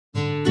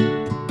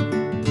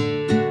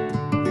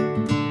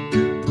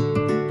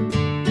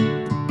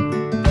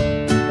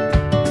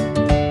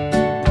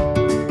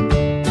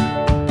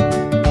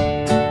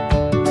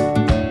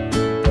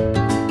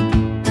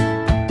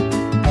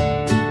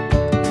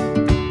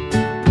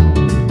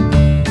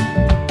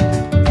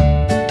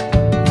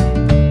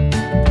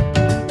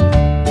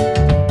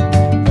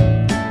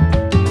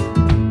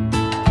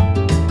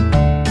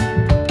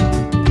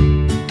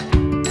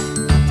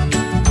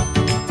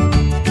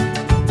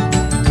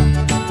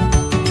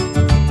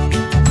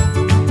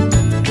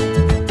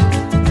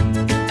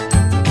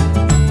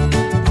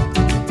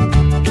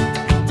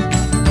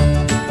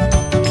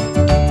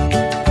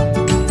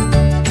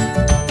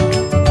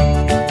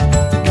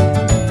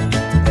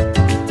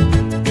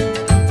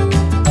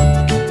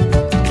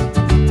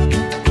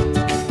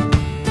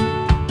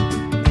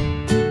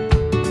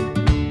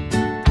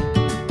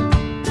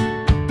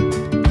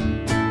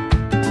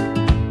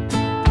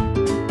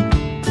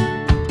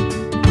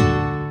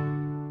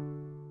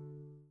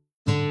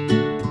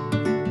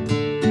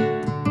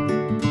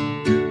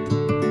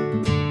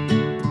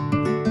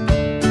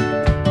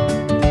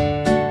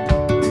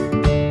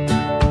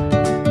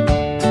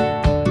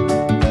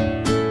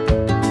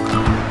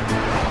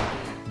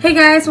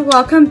guys,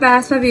 welcome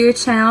back to my video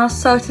channel.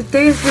 So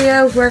today's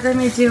video we're going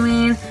to be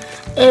doing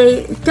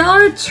a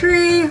Dollar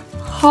Tree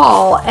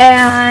haul,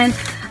 and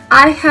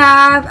I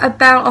have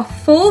about a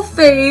full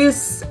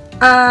face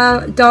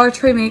of Dollar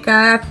Tree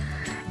makeup,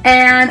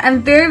 and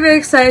I'm very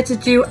excited to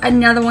do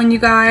another one, you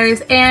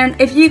guys. And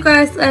if you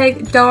guys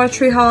like Dollar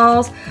Tree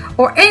hauls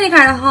or any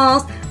kind of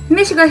hauls,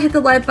 make sure you guys hit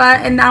the like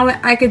button, and that way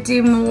I could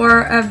do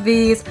more of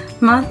these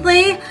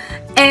monthly.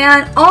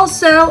 And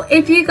also,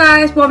 if you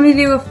guys want me to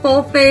do a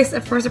full face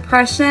of first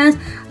impressions,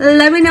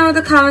 let me know in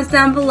the comments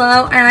down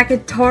below and I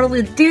could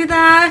totally do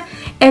that.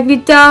 If you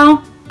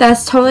don't,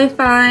 that's totally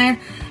fine.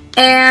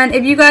 And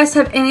if you guys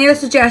have any other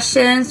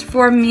suggestions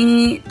for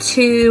me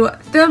to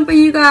film for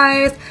you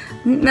guys,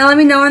 let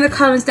me know in the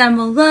comments down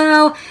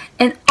below.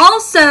 And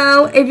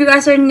also, if you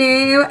guys are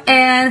new,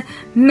 and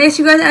make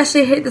sure you guys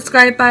actually hit the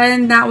subscribe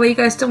button, that way you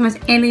guys don't miss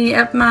any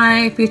of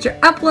my future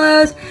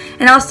uploads.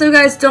 And also, you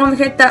guys don't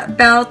hit that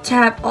bell to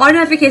have all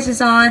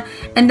notifications on,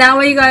 and that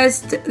way you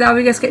guys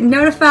get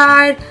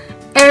notified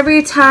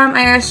every time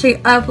I actually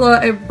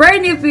upload a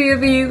brand new video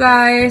for you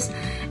guys.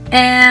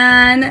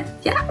 And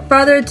yeah, without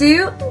further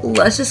ado,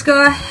 let's just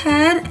go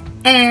ahead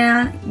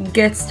and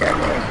get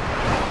started.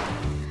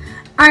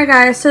 Alright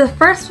guys, so the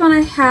first one I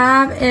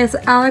have is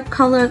LA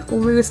Color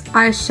Loose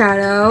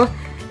Eyeshadow.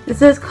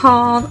 This is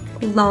called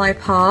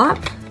Lollipop.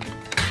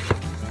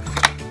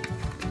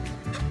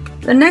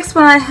 The next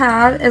one I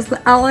have is the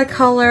LA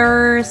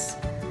Colors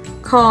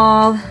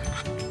called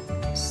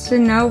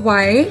Snow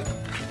White.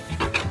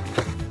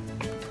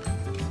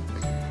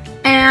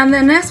 And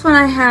the next one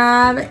I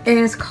have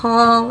is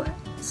called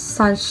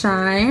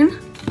Sunshine.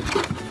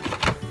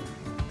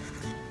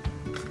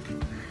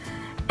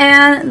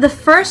 And the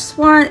first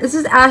one, this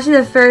is actually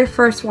the very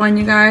first one,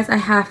 you guys, I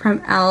have from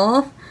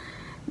e.l.f.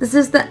 This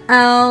is the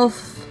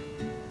e.l.f.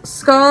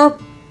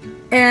 Sculpt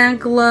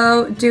and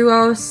Glow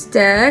Duo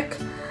Stick.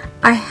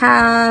 I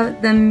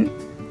have the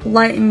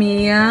light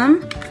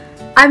medium.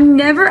 I've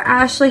never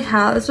actually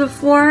had this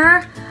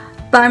before,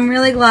 but I'm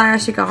really glad I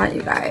actually got it,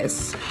 you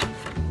guys.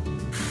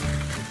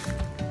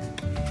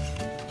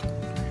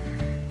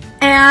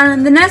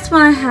 And the next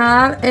one I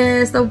have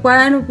is the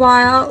Wet n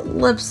Wild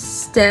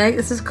lipstick.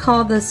 This is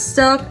called the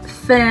Silk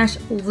Finish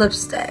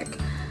Lipstick.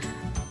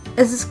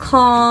 This is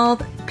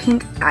called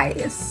Pink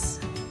Ice.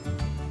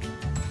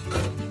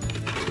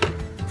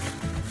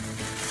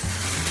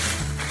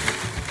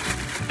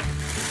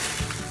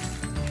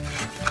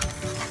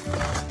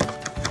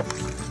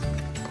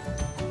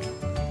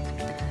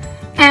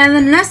 And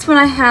the next one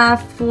I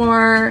have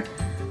for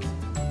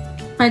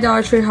my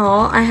Dollar Tree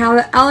haul, I have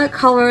the LA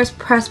Colors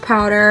Pressed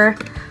Powder.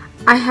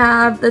 I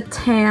have the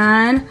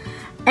tan,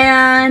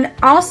 and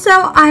also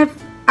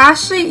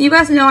you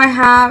guys know I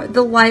have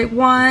the light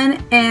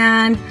one,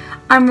 and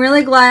I'm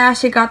really glad I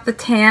actually got the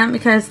tan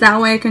because that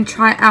way I can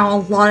try out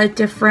a lot of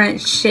different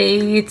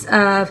shades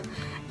of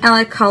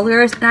LA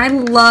Colors, and I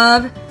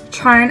love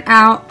trying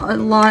out a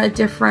lot of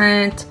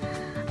different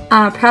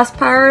pressed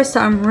powders, so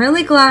I'm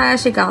really glad I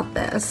actually got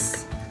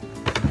this.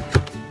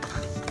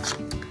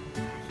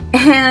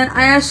 And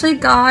I actually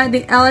got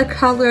the LA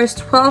Colors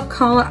 12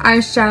 color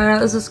eyeshadow.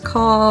 This is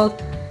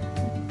called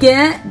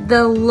Get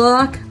the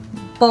Look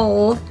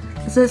Bold.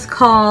 This is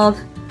called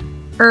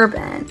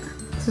Urban.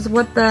 This is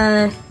what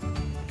the,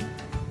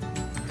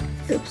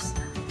 oops.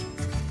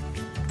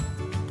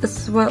 This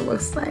is what it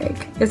looks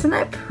like. Isn't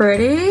that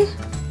pretty?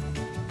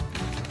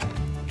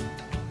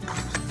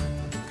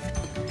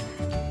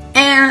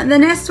 And the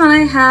next one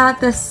I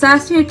have the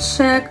Sassy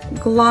Chick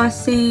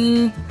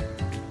Glossy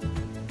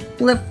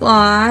Lip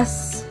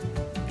Gloss.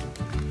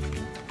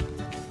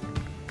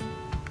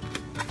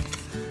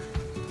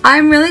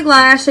 I'm really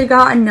glad I actually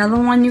got another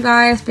one, you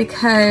guys,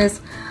 because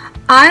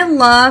I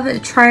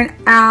love trying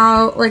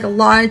out like a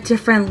lot of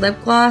different lip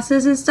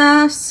glosses and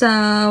stuff,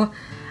 so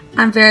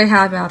I'm very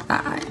happy about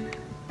that.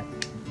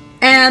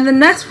 And the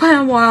next one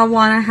I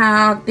want to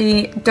have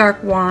the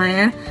dark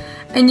one,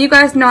 and you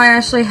guys know I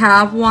actually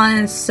have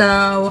one,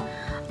 so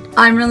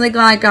I'm really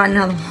glad I got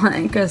another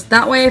one, because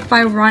that way if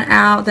I run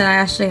out, then I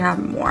actually have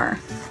more.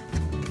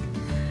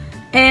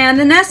 And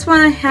the next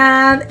one I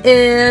have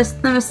is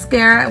the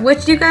mascara,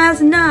 which you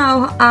guys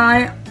know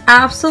I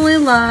absolutely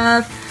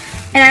love.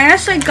 And I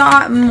actually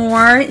got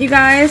more, you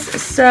guys,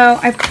 so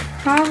I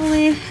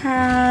probably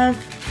have,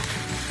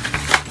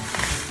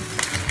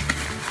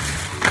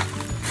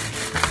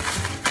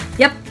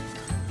 yep,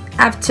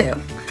 I have two.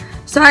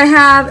 So I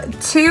have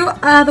two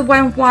of the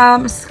Wet n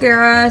Wild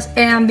mascaras,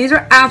 and these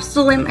are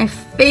absolutely my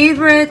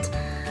favorite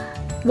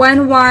Wet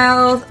n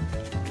Wild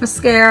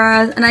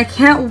mascaras, and I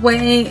can't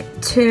wait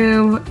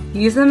to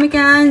use them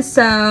again.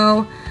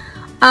 So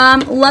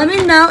let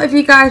me know if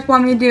you guys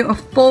want me to do a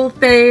full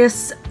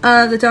face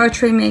of the Dollar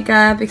Tree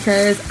makeup,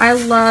 because I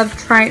love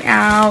trying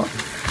out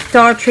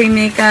Dollar Tree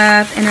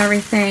makeup and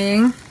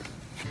everything.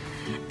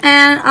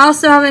 And I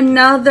also have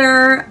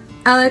another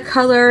LA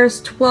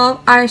Colors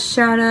 12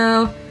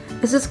 eyeshadow.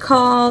 This is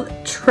called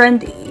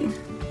Trendy.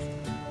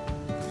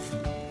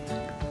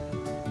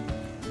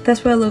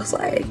 That's what it looks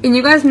like. And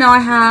you guys know I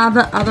have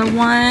the other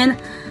one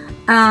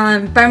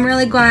But I'm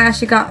really glad I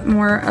actually got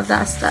more of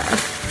that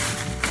stuff.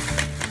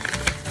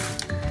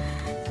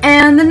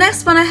 And the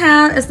next one I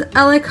have is the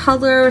LA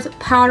Colors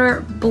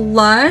Powder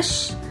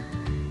Blush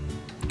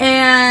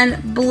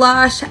and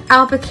Blush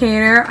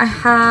Applicator. I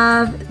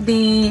have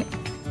the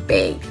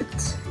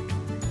Baked.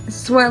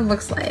 This is what it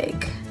looks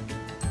like.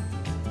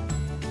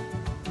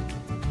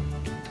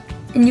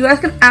 And you guys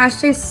can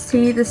actually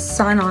see the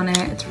sun on it.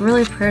 It's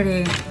really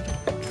pretty.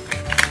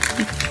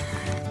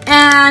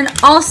 And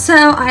also,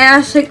 I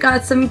actually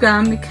got some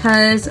gum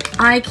because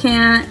I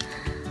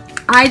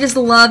just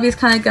love these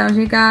kind of gums,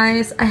 you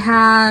guys. I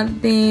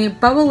have the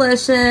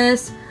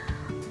Bubblicious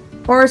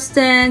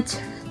Orstant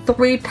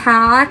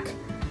 3-pack.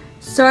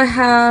 So I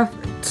have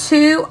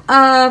 2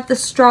 of the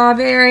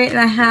strawberry and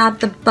I have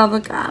the bubble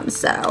gum.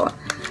 So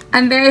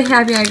I'm very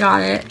happy I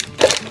got it.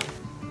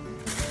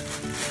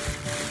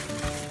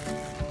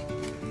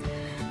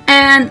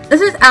 And this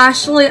is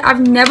actually,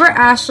 I've never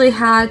actually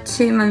had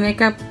to my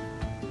makeup,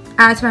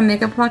 add to my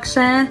makeup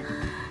collection.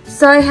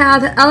 So I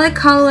have the LA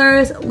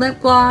Colors lip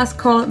gloss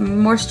called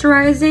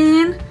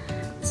Moisturizing.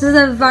 This is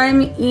a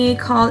vitamin E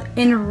called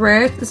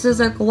Enrich. This is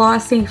a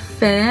glossy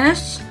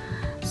finish.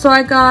 So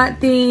I got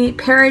the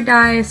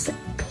Paradise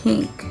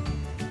Pink.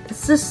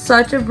 This is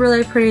such a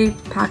really pretty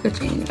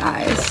packaging,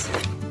 guys.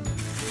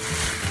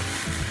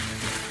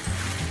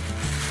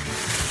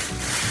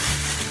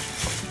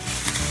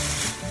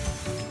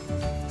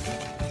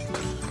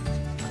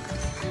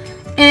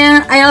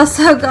 And I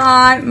also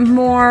got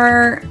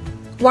more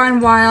Wet n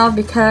Wild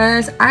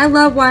because I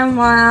love Wet n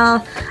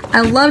Wild.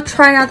 I love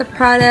trying out the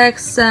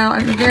products, so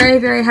I'm very,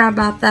 very happy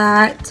about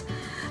that.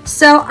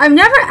 So I've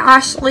never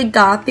actually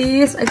got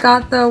these. I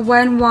got the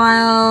Wet n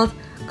Wild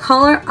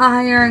Color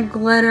Iron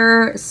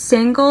Glitter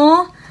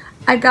Single.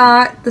 I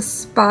got the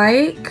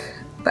Spike,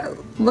 but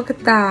look at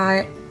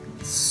that.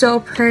 It's so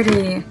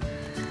pretty. And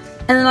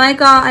then I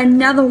got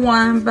another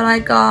one, but I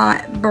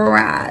got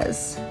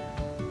Baraz.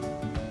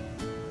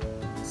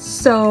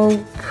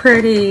 So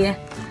pretty.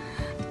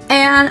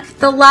 And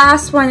the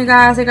last one, you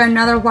guys, I got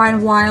another Wet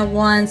n Wild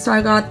one. So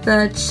I got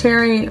the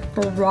Cherry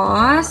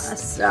Frost.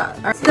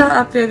 Still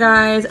up, you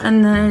guys.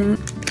 And then,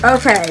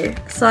 okay,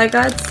 so I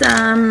got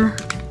some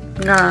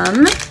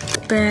gum.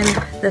 Open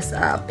this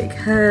up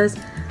because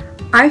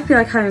I feel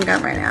like having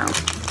gum right now.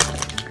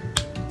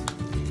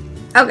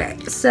 Okay,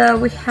 so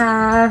we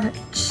have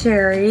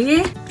cherry,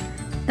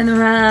 and then we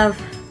have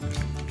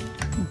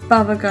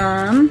bubble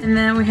gum, and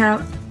then we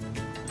have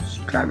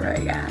strawberry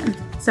again.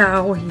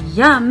 So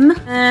yum.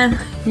 And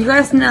you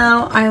guys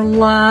know I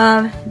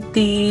love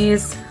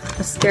these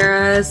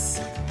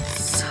mascaras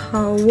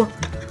so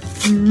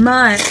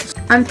much.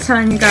 I'm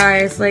telling you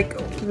guys, like,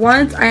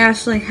 once I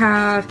actually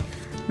have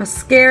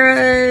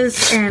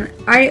mascaras, and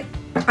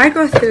I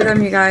go through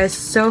them, you guys,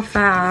 so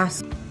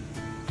fast.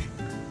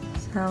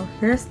 So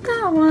here's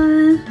that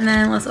one, and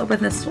then let's open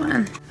this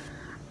one.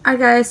 Alright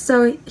guys,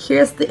 so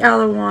here's the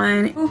other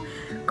one. Oh,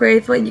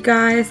 grateful, you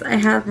guys, I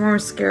have more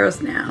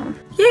mascaras now.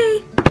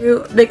 Yay!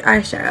 Do big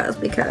eyeshadows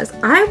because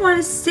I want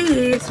to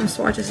see some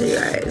swatches of you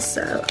guys.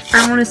 So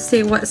I want to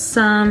see what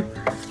some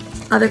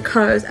other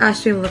colors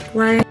actually look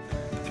like.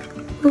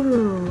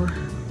 Ooh,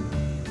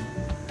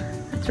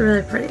 that's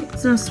really pretty.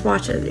 Some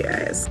swatches, you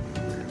guys.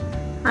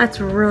 That's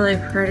really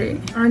pretty.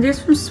 I'm gonna do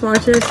some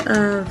swatches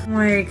of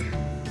like.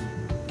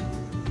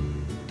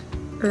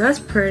 Oh, that's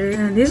pretty.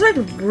 And these are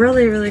like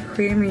really, really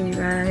creamy, you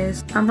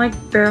guys. I'm like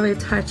barely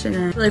touching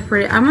it. Really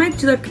pretty. I might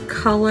do like a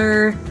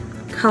colory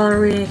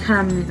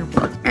kind of makeup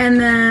look. And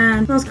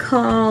then this one's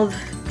called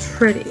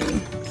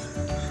Pretty.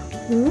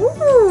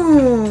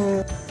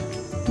 Ooh,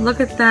 look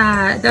at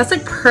that. That's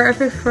like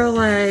perfect for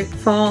like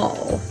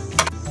fall.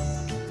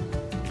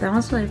 That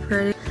one's really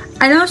pretty.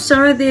 I know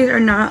some of these are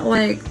not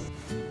like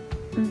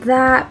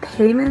that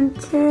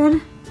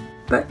pigmented,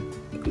 but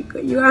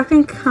you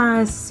can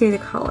kind of see the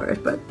colors,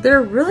 but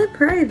they're really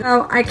pretty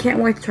though. I can't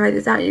wait to try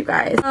this out, you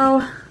guys.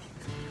 So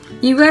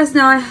you guys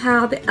know I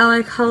have the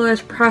LA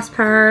Colors Pressed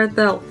Powder,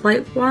 the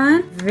light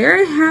one.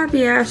 Very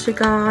happy I actually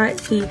got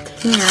the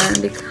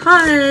tan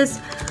because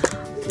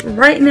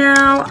right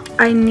now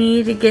I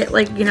need to get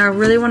like, you know, I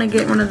really want to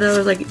get one of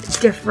those like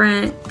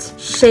different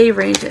shade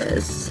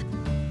ranges.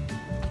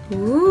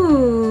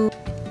 Ooh,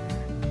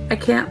 I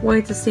can't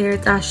wait to see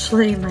it's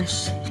actually my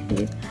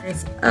shade.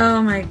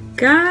 Oh my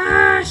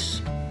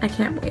gosh, I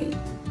can't wait.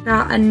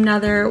 Got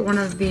another one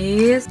of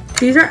these.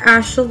 These are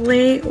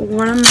actually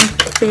one of my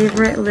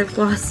favorite lip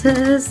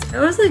glosses. It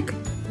was like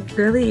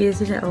really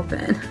easy to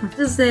open.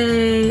 This is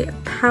a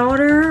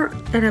powder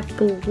and a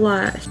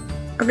blush.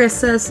 Okay,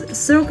 so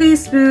silky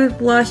smooth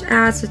blush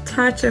adds a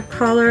touch of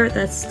color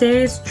that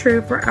stays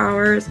true for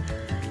hours.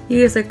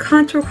 Use a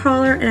contour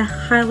color and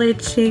highlight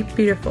cheek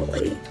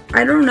beautifully.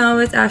 I don't know,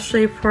 it's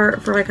actually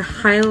for like a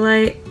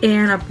highlight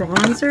and a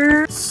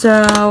bronzer.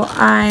 So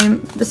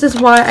this is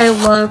why I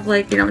love,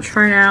 like, you know,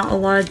 trying out a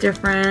lot of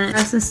different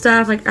products and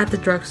stuff like at the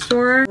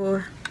drugstore.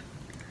 Ooh,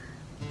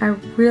 I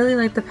really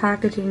like the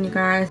packaging, you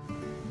guys.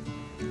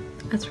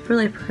 It's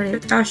really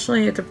pretty.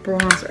 Actually, it's a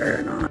bronzer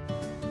or not.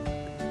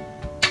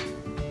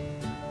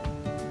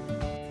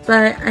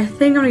 but I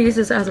think I'm gonna use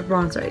this as a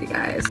bronzer, you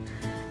guys.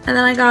 And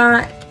then I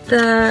got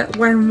the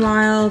Wet n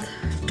Wild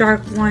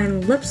Dark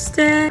Wine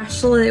Lipstick.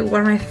 Actually, one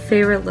of my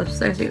favorite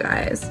lipsticks, you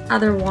guys.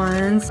 Other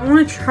ones. I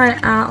want to try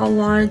out a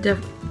lot of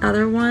different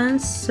other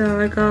ones. So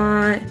I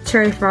got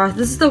Cherry Frost.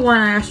 This is the one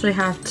I actually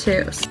have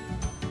too.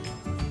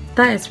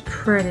 That is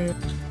pretty.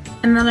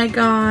 And then I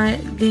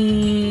got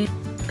the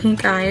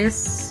Pink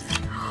Ice.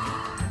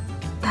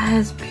 That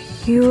is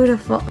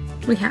beautiful.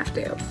 We have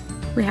to.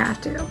 We have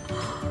to.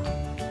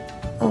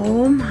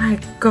 Oh my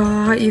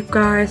god, you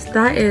guys,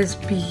 that is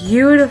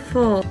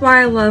beautiful.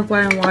 Why I love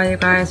Wet n Wild, you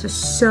guys. It's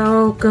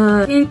so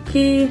good.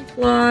 Pinky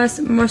Gloss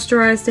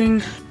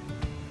moisturizing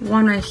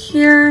one right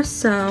here.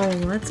 So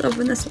let's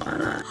open this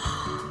one up.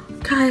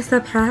 Guys,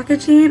 the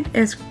packaging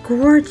is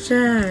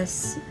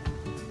gorgeous.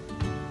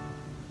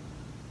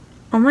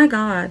 Oh my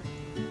god.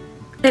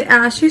 It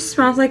actually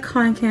smells like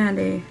cotton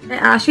candy.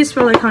 It actually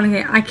smells like cotton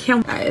candy. I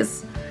can't,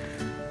 guys.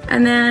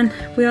 And then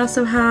we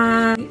also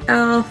have the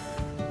e.l.f.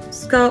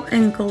 Sculpt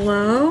and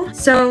Glow.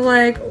 So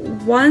like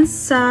one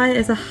side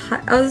is a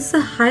oh, this is a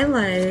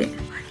highlight.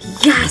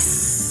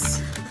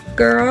 Yes,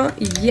 girl,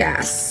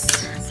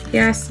 yes,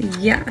 yes,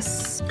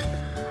 yes.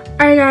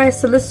 Alright guys,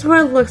 so this is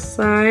what it looks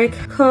like.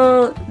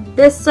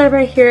 This side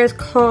right here is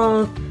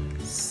called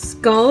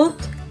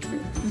Sculpt.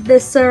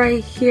 This side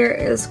right here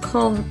is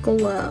called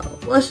Glow.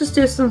 Let's just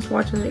do some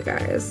swatches, you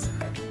guys.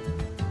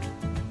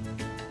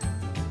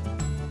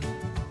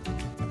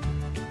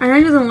 I know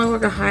it doesn't look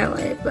like a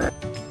highlight, but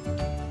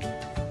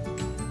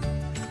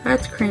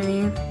that's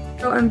creamy.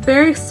 So I'm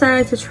very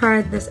excited to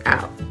try this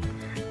out.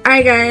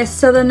 Alright guys,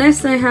 so the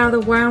next thing I have the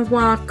Wet n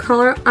Wild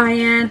Color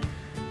Iron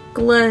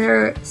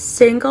Glitter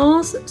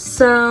Singles.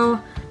 So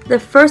the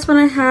first one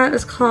I have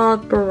is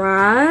called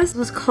Barrage.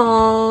 This is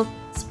called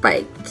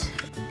Spiked.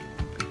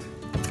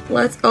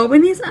 Let's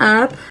open these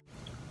up.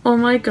 Oh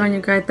my god, you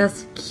guys,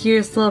 that's the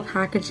cutest little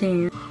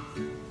packaging.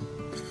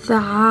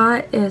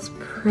 That is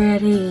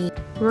pretty.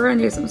 We're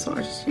gonna do some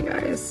swatches, you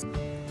guys.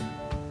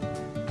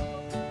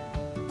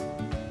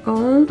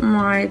 Oh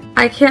my,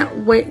 I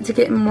can't wait to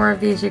get more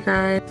of these, you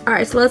guys.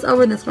 Alright, so let's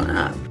open this one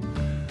up.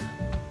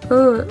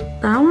 Oh,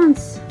 that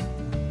one's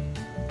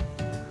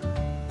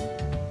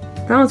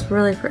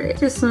really pretty.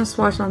 Just some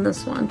swatch on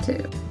this one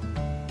too.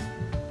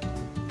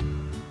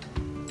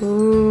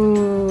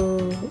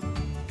 Ooh.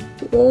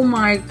 Oh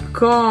my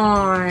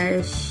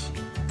gosh.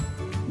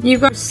 You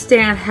guys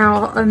understand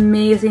how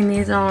amazing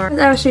these are.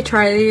 Let's actually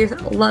try these.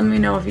 Let me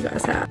know if you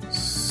guys have.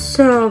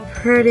 So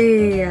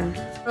pretty.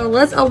 So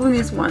let's open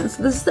these ones.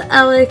 This is the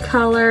LA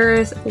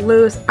Colors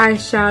Loose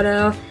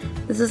Eyeshadow.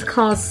 This is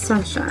called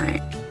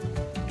Sunshine.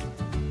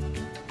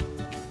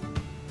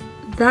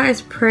 That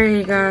is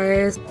pretty,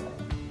 guys.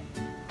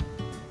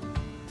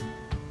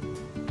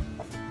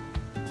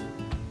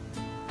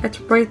 It's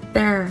right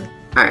there.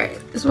 Alright,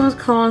 this one's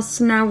called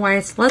Snow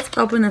White. So let's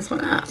open this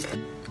one up.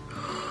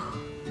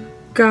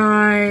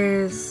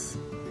 Guys,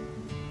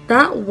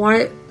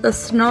 the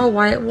Snow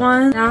White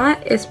one,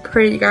 that is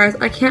pretty, guys.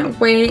 I can't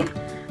wait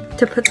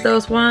to put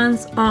those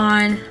ones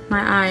on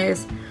my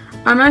eyes.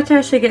 I'm going to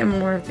actually get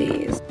more of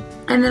these.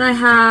 And then I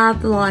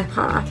have the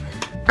Lollipop.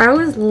 I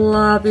always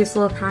love these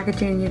little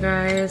packaging, you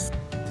guys.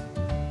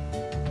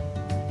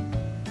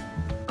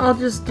 I'll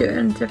just do it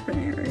in a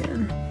different area.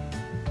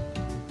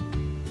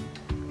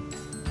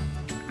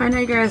 I know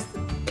you guys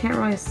can't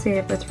really see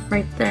it, but it's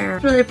right there.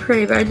 It's really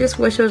pretty, but I just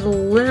wish it was a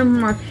little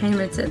more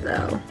pigmented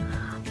though.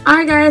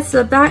 Alright guys,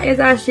 so that is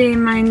actually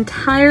my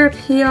entire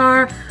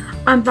PR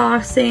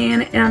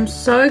unboxing, and I'm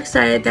so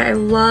excited that I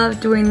love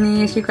doing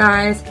these, you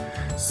guys.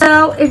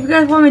 So if you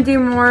guys want me to do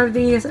more of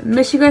these,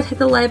 make sure you guys hit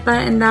the like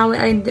button, and that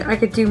way I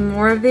could do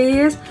more of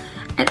these.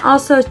 And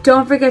also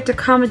don't forget to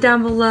comment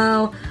down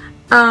below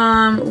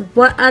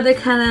what other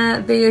kind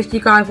of videos you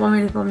guys want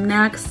me to film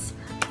next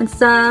and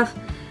stuff.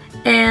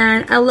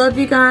 And I love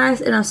you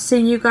guys, and I'll see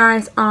you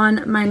guys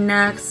on my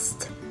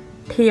next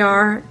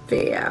PR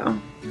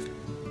video.